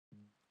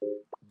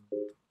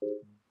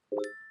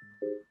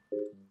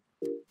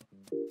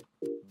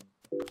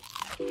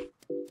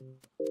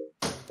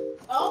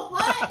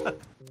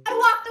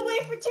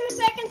2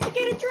 seconds to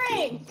get a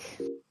drink.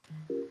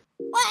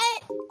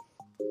 What?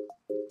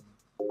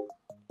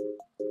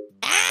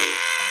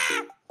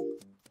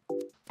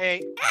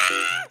 Hey.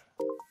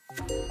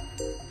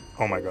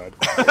 Oh my god.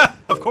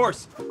 Of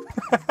course.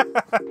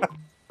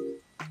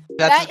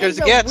 That's as good as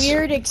it gets. That is a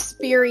weird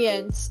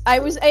experience. I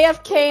was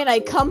AFK and I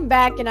come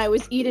back and I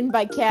was eaten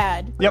by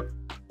Cad. Yep.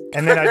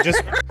 And then I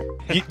just.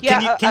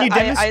 Can you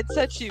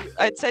demonstrate?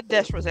 I'd said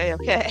Desh was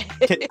AFK.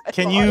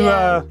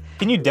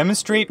 Can you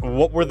demonstrate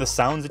what were the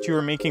sounds that you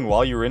were making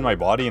while you were in my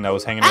body and I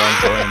was hanging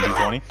around Joy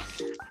and D20?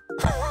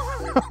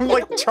 I'm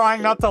like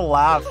trying not to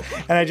laugh,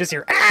 and I just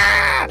hear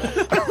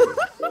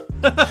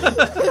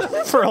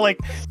for like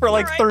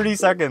 30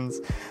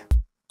 seconds.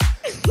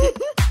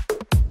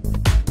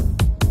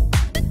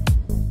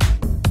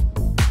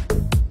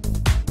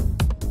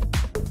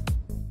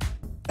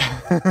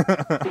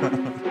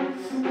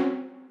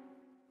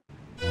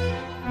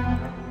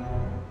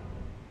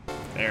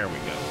 There we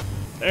go.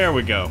 There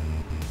we go.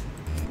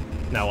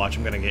 Now watch,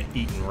 I'm gonna get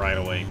eaten right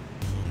away.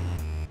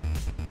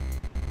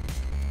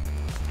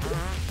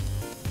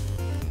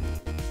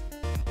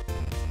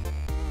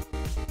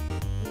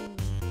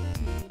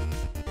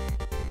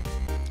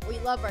 We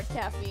love our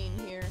caffeine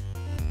here.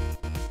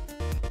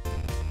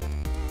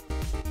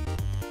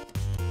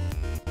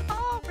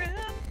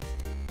 Ballroom.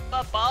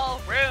 The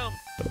ballroom.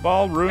 The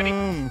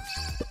ballroom.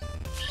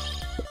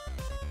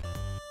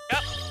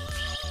 Yep.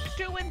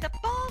 We're doing the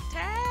ball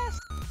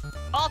task.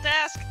 Ball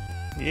task.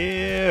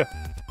 Yeah.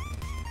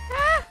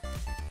 Ah.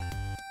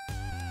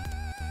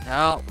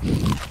 No.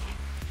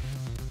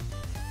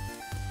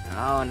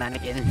 No, not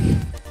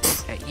again.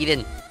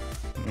 Eden.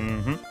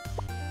 Mm-hmm.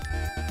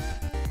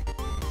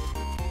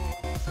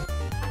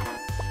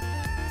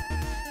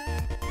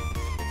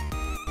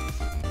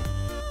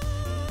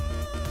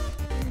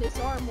 This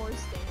armor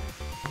stand.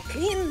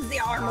 Cleanse the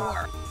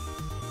armor.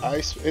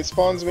 It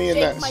spawns me in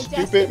Take that my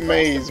stupid destined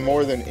maze recipe.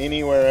 more than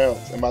anywhere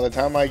else, and by the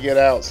time I get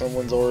out,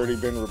 someone's already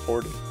been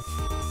reported.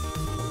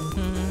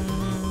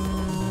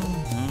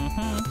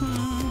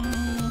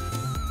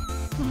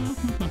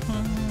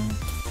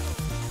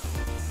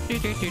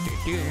 Again.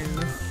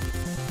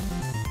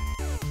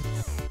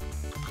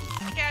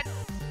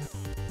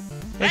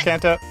 Hey,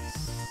 Kanta.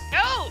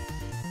 No!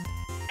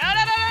 No,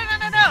 no, no, no, no,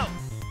 no, no!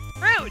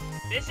 Rude!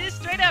 This is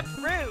straight up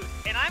rude,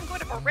 and I'm going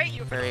to berate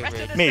you for the Very rest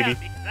rude. of this Maybe. round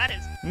because that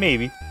is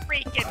Maybe.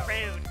 freaking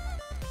rude.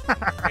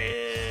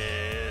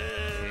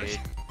 Rude.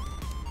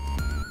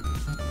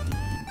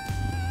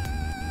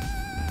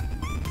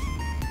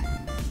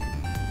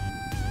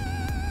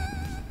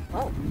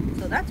 Oh,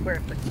 so that's where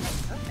it puts me.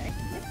 Okay.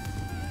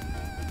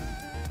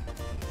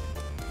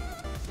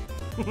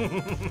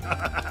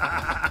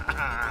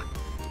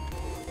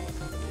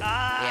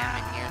 Yeah,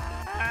 I'm here.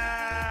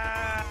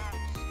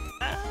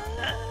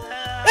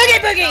 Boogie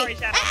boogie! Sorry,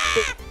 Shadow.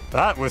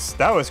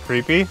 That was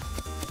creepy.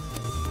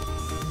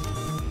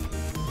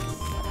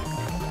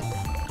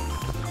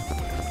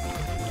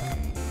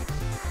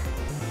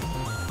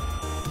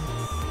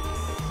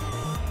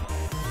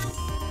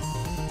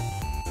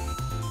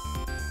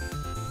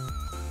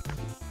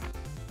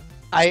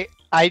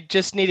 I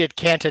just needed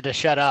Kanta to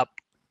shut up.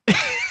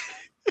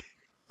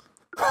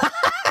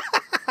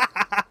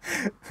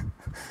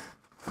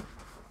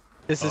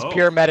 This is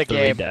pure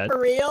metagame. For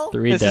real?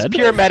 This is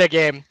pure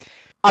metagame.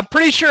 I'm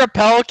pretty sure a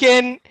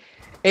Pelican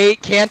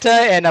ate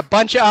Kanta and a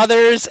bunch of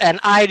others, and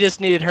I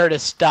just needed her to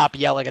stop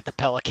yelling at the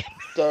Pelican.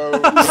 So, Joy,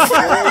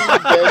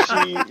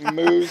 Deshi,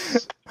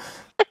 Moose,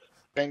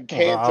 and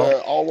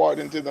Kanta all walked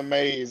into the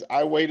maze.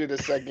 I waited a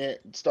second,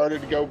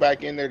 started to go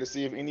back in there to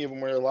see if any of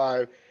them were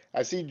alive.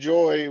 I see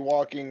Joy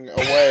walking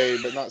away,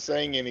 but not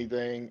saying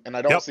anything, and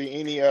I don't see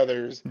any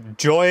others.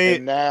 Joy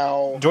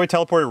Joy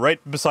teleported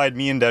right beside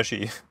me and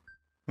Deshi.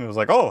 It was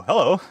like, oh,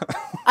 hello.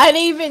 I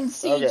didn't even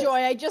see Okay.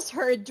 Joy. I just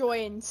heard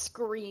Joy and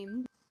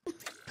scream.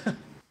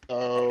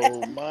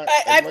 Oh my!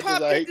 I As much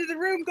popped as into the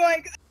room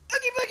going,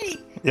 boogie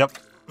boogie! Yep.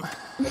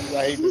 as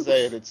I hate to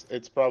say it,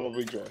 it's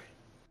probably Joy.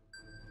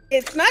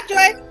 It's not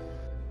Joy.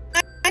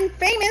 I'm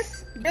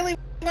famous. You really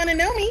want to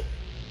know me?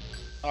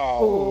 Oh.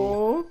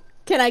 Oh.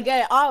 Can I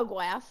get an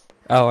autograph?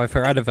 Oh, I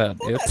forgot about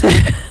it.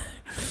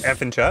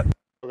 F in chat.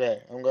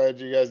 Okay, I'm glad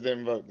you guys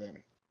didn't vote then.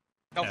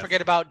 Don't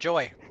forget about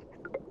Joy.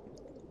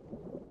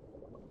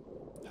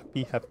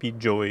 Happy, happy,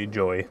 joy,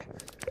 joy.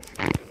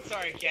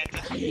 Sorry,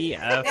 Kanta.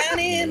 Down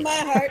in my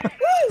heart. Woo!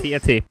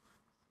 TNT.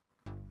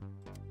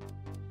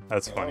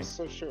 That's I funny. was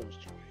so sure it was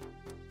Joy.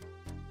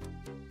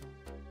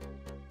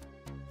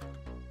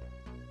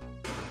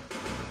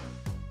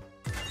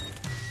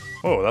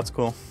 Oh, that's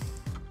cool.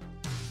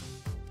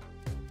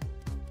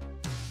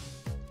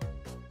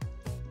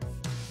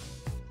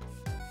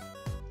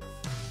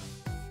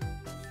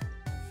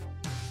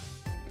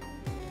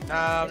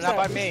 Not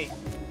by me.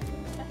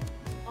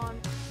 On.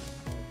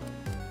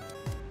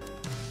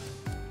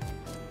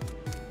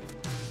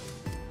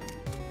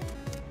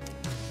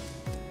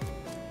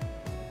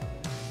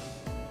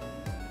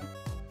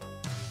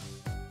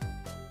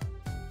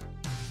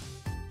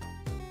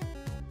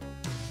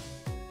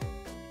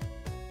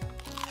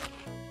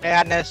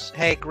 Madness.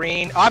 Hey,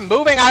 green. I'm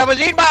moving. I was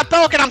eaten by a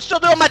pelican. I'm still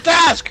doing my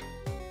task.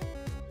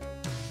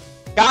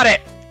 Got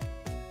it.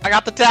 I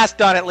got the task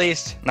done at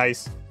least.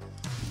 Nice.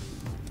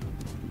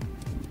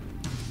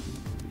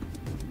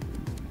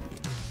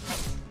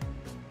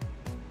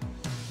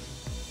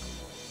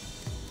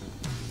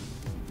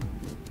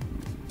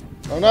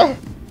 Oh no!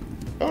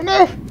 Oh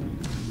no!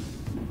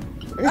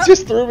 It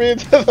just threw me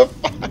into the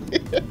fire.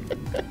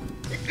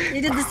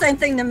 You did the same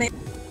thing to me.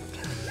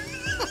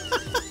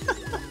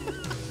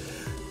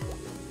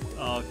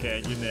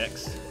 Okay, you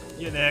next.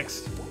 You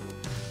next.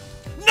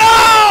 No!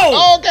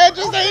 Oh, okay, I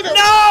just ate him.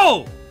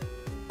 No!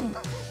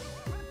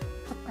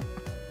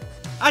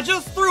 I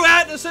just threw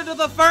Atlas into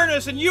the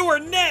furnace and you were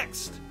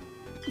next!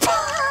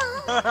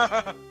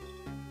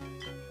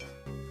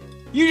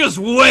 You just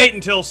wait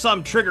until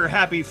some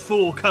trigger-happy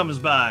fool comes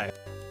by.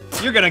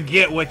 You're gonna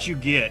get what you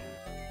get.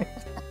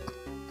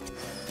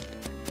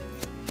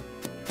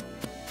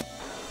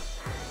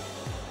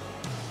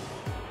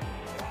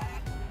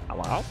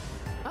 Hello?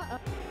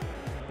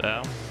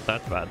 No,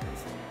 that's bad.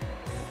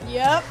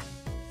 Yep.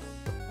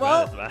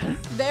 Well, That is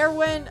bad. there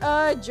went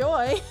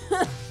Joy.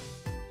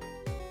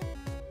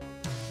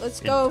 Let's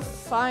go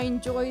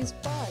find Joy's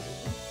body.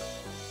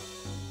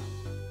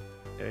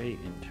 Very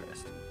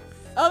interesting.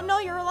 Oh no,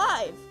 you're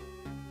alive.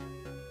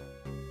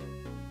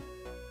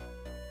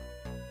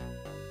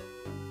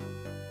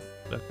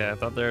 Okay, I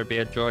thought there would be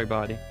a joy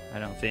body. I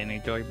don't see any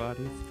joy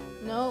bodies.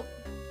 Nope.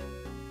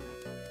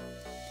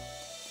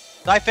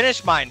 I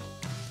finished mine.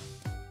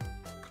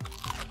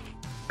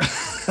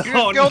 You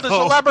Oh, killed a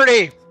no.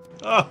 celebrity.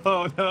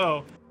 Oh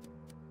no.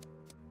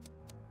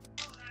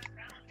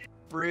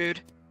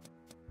 Rude.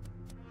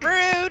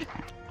 Rude.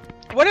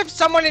 What if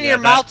someone in Yeah, your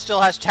that- mouth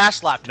still has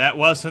tasks left? That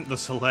wasn't the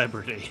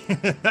celebrity.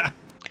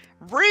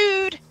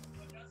 Rude.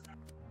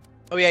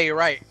 Oh yeah, you're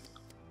right.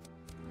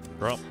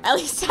 Bro. At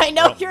least I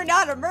know Well. you're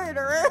not a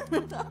murderer.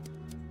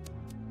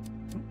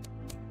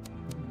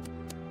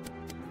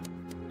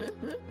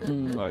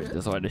 I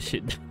just want to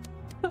shoot.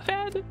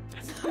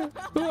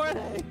 Who are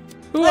they?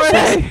 Who Let's are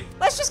just- they?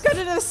 Let's just go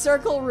to the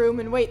circle room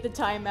and wait the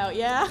timeout,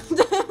 yeah?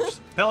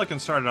 Pelican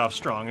started off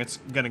strong. It's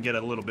gonna get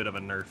a little bit of a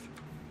nerf.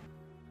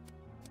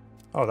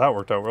 Oh, that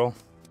worked out well.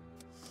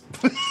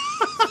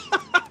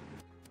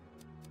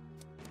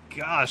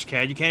 Gosh,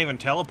 Cad, you can't even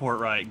teleport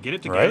right. Get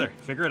it together. Right?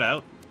 Figure it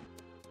out.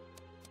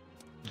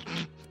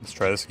 Let's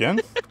try this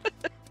again.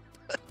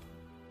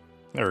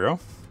 There we go.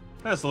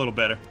 That's a little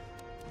better.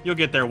 You'll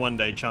get there one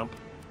day, chump.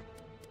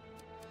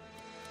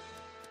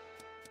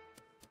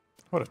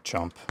 What a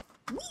chump.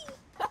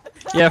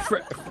 Yeah,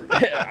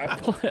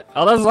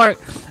 oh,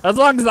 as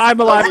long as I'm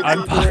alive,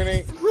 I'm fine.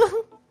 Tyranny.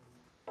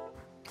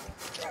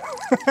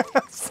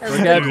 We're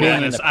good being in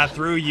Dennis, the- I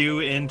threw you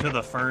into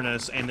the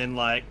furnace, and then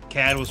like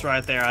Cad was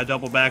right there. I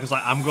doubled back. I was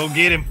like, I'm gonna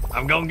get him.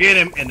 I'm gonna get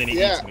him, and then he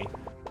Yeah. eats me.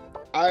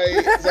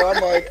 So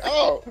I'm like,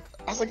 oh.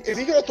 I was like, is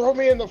he gonna throw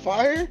me in the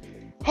fire?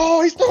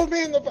 Oh, he's throwing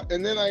me in the fire.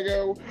 And then I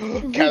go,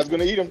 Cad's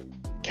gonna eat him.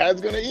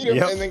 Cad's gonna eat him.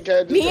 Yep. And then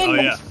Cad just Me Oh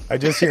and yeah. I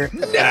just hear. I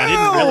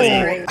didn't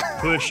really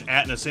push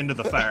Atlas into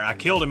the fire. I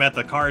killed him at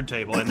the card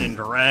table and then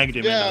dragged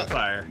him Yeah. into the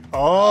fire.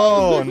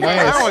 Oh,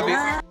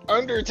 nice.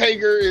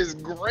 Undertaker is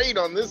great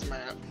on this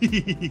map.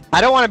 I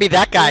don't want to be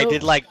that guy.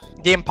 Did like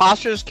the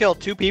imposters kill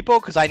 2 people?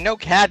 Because I know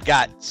Cad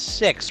got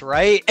 6,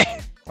 right?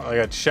 I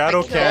got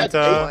Shadow Cad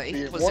Kanta, ate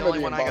He was one the of only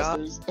one I got.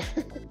 imposters.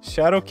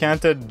 Shadow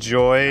Kanta,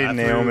 Joy, I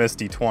threw- Naomis,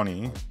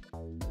 D20.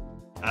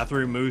 I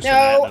threw Moose No,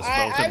 and Atlas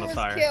I both in the was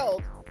fire.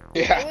 killed. I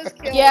Yeah. was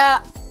killed.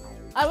 Yeah.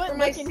 I went For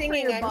my looking for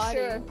singing, your I'm body.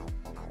 sure.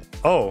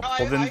 Oh,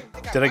 I well then, think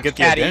I did I watched get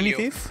the Caddy identity you.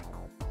 thief?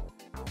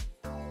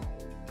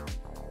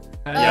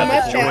 Yeah,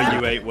 my the joy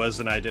bad. you ate was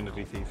an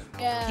identity thief.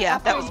 Yeah, Yeah,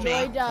 that after was me.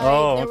 Joy died,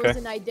 Oh, there okay. was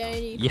an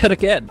identity. Yet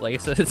again, like I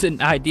said, it's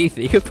an ID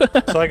thief.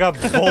 So I got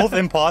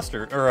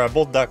both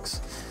both ducks.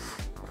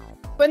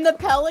 When the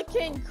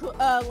Pelican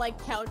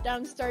like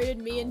countdown started,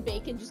 me and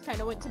Bacon just kind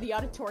of went to the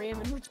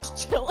auditorium and were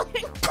just chilling.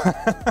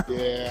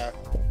 Yeah.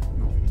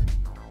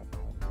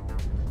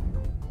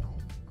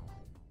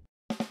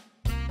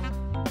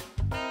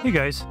 Hey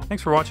guys,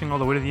 thanks for watching all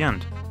the way to the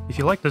end. If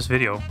you liked this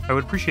video, I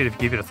would appreciate if you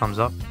gave it a thumbs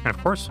up, and of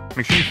course,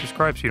 make sure you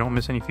subscribe so you don't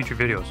miss any future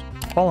videos.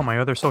 Follow my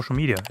other social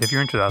media if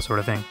you're into that sort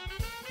of thing.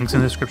 Links in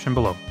the description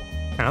below.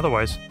 And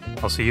otherwise,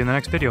 I'll see you in the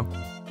next video.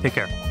 Take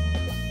care.